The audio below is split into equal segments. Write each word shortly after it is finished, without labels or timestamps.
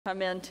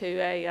come into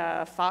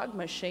a fog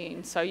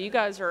machine. So you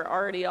guys are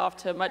already off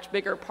to a much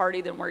bigger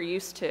party than we're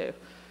used to.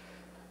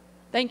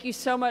 Thank you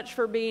so much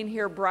for being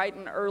here bright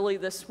and early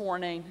this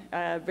morning.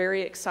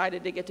 Very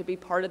excited to get to be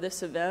part of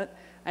this event.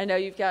 I know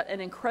you've got an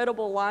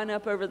incredible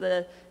lineup over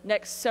the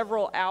next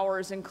several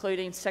hours,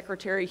 including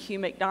Secretary Hugh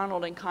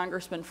McDonald and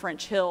Congressman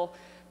French Hill,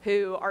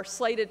 who are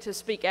slated to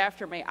speak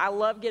after me. I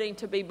love getting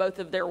to be both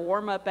of their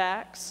warm-up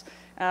acts.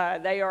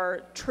 They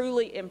are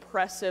truly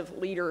impressive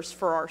leaders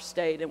for our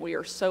state, and we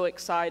are so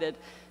excited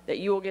that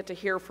you will get to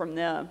hear from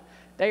them.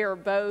 They are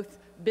both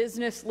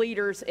business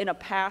leaders in a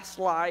past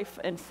life,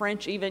 and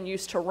French even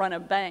used to run a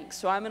bank.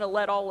 So I'm going to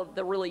let all of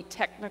the really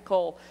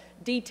technical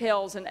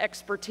details and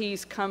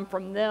expertise come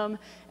from them,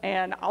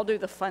 and I'll do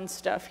the fun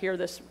stuff here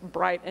this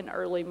bright and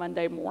early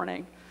Monday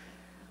morning.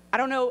 I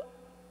don't know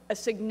a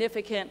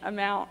significant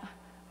amount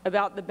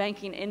about the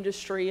banking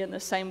industry in the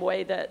same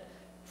way that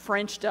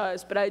French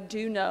does, but I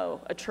do know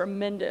a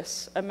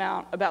tremendous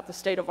amount about the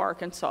state of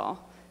Arkansas,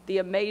 the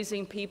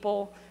amazing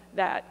people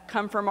that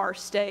come from our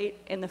state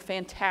and the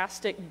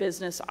fantastic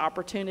business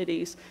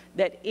opportunities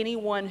that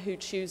anyone who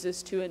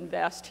chooses to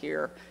invest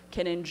here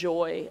can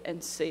enjoy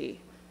and see.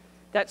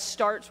 That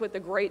starts with the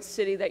great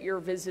city that you're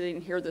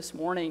visiting here this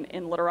morning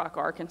in Little Rock,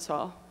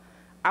 Arkansas.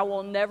 I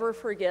will never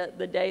forget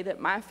the day that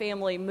my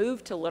family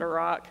moved to Little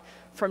Rock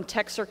from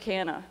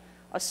Texarkana,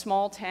 a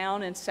small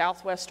town in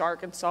southwest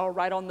Arkansas,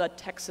 right on the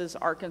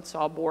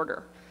Texas-Arkansas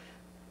border.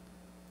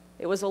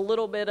 It was a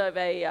little bit of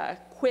a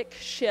quick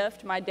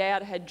shift. My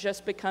dad had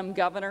just become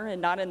governor,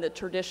 and not in the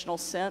traditional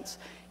sense.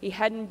 He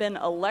hadn't been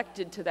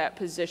elected to that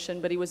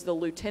position, but he was the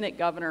lieutenant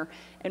governor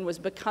and was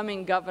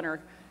becoming governor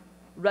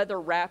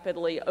rather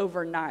rapidly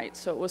overnight.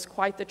 So it was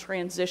quite the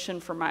transition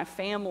for my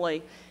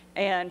family.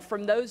 And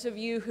from those of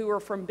you who are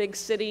from big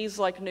cities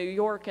like New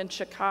York and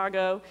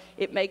Chicago,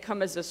 it may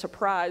come as a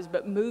surprise,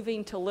 but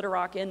moving to Little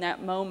Rock in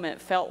that moment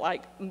felt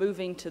like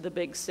moving to the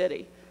big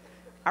city.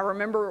 I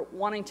remember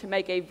wanting to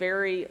make a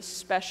very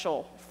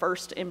special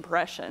first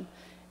impression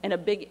and a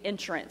big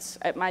entrance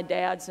at my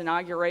dad's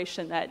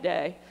inauguration that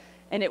day.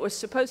 And it was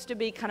supposed to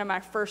be kind of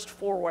my first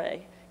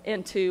foray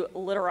into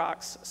Little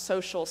Rock's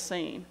social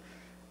scene.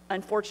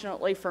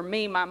 Unfortunately for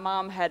me, my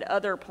mom had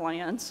other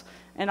plans,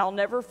 and I'll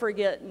never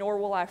forget, nor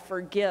will I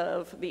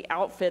forgive, the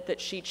outfit that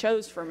she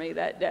chose for me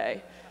that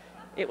day.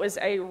 It was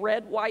a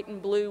red, white,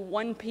 and blue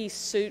one-piece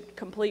suit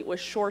complete with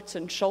shorts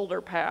and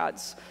shoulder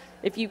pads.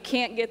 If you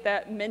can't get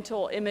that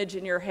mental image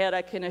in your head,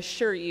 I can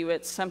assure you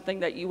it's something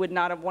that you would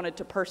not have wanted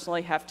to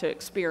personally have to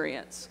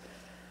experience.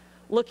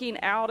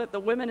 Looking out at the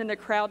women in the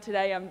crowd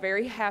today, I'm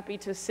very happy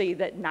to see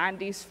that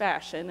 90s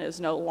fashion is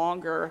no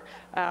longer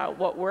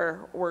what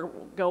we're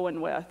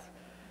going with.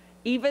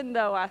 Even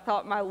though I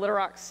thought my Little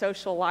Rock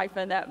social life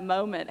in that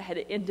moment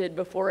had ended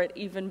before it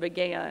even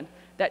began,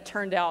 that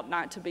turned out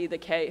not to be the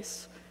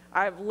case.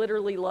 I've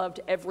literally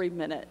loved every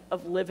minute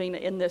of living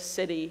in this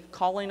city,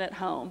 calling it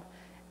home,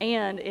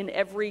 and in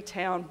every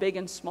town, big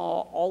and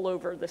small, all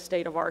over the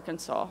state of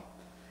Arkansas.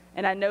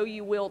 And I know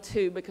you will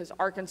too, because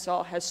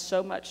Arkansas has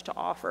so much to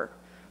offer.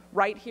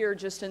 Right here,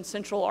 just in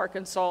central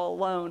Arkansas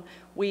alone,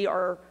 we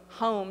are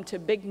home to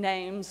big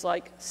names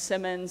like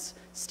Simmons,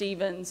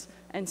 Stevens,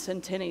 and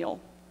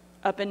Centennial.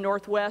 Up in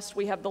Northwest,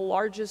 we have the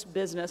largest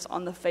business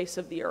on the face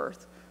of the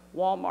earth,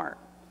 Walmart,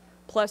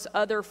 plus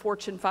other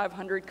Fortune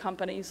 500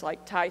 companies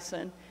like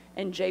Tyson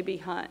and J.B.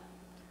 Hunt.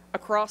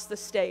 Across the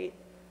state,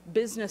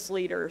 business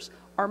leaders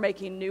are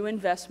making new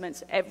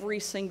investments every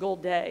single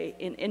day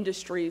in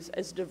industries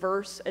as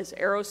diverse as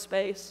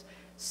aerospace,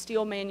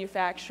 steel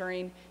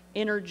manufacturing,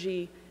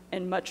 energy,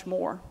 and much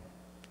more.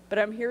 But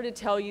I'm here to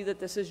tell you that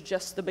this is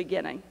just the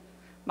beginning.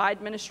 My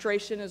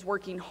administration is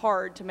working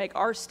hard to make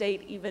our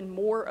state even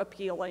more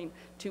appealing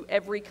to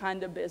every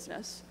kind of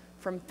business,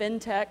 from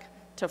FinTech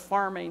to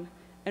farming,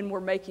 and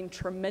we're making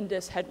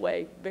tremendous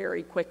headway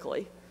very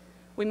quickly.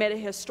 We made a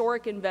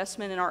historic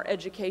investment in our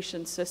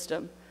education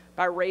system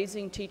by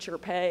raising teacher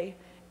pay,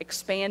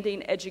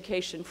 expanding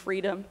education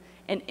freedom,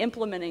 and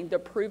implementing the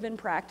proven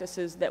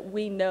practices that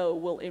we know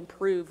will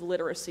improve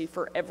literacy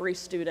for every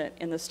student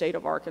in the state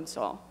of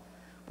Arkansas.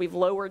 We've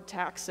lowered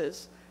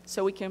taxes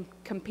so we can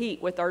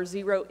compete with our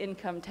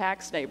zero-income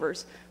tax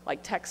neighbors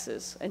like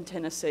Texas and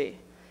Tennessee.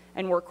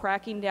 And we're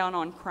cracking down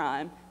on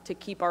crime to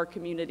keep our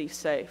community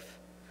safe.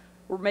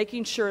 We're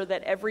making sure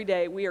that every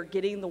day we are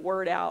getting the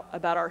word out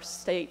about our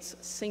state's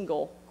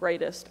single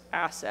greatest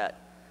asset,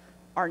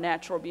 our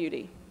natural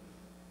beauty.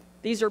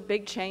 These are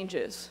big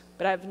changes,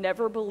 but I've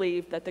never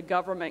believed that the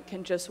government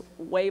can just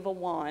wave a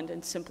wand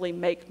and simply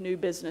make new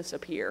business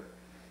appear.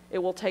 It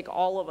will take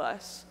all of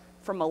us,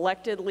 from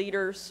elected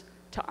leaders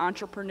to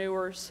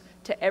entrepreneurs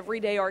to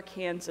everyday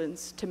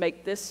Arkansans, to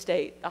make this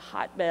state a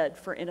hotbed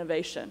for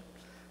innovation,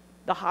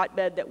 the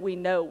hotbed that we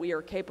know we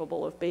are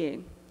capable of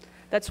being.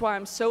 That's why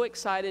I'm so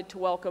excited to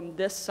welcome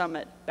this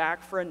summit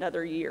back for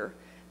another year.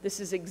 This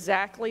is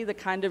exactly the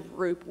kind of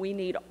group we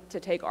need to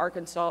take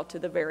Arkansas to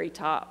the very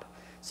top.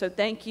 So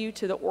thank you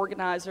to the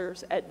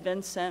organizers at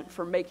VenCent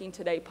for making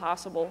today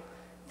possible.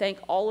 Thank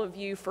all of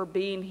you for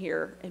being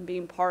here and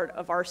being part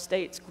of our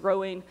state's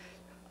growing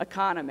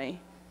economy.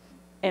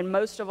 And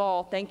most of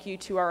all, thank you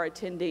to our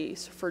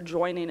attendees for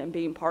joining and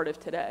being part of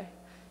today.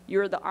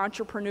 You're the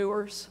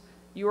entrepreneurs,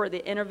 you are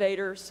the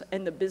innovators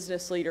and the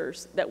business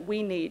leaders that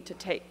we need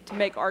to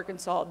make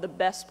Arkansas the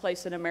best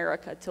place in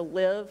America to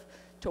live,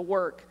 to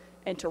work,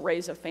 and to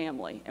raise a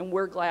family. And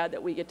we're glad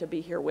that we get to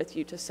be here with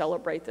you to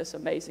celebrate this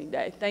amazing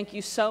day. Thank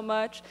you so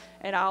much,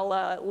 and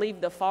I'll leave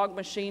the fog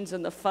machines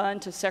and the fun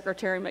to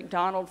Secretary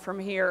McDonald from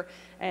here,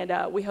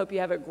 and we hope you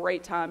have a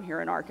great time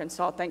here in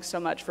Arkansas. Thanks so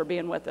much for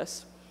being with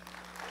us.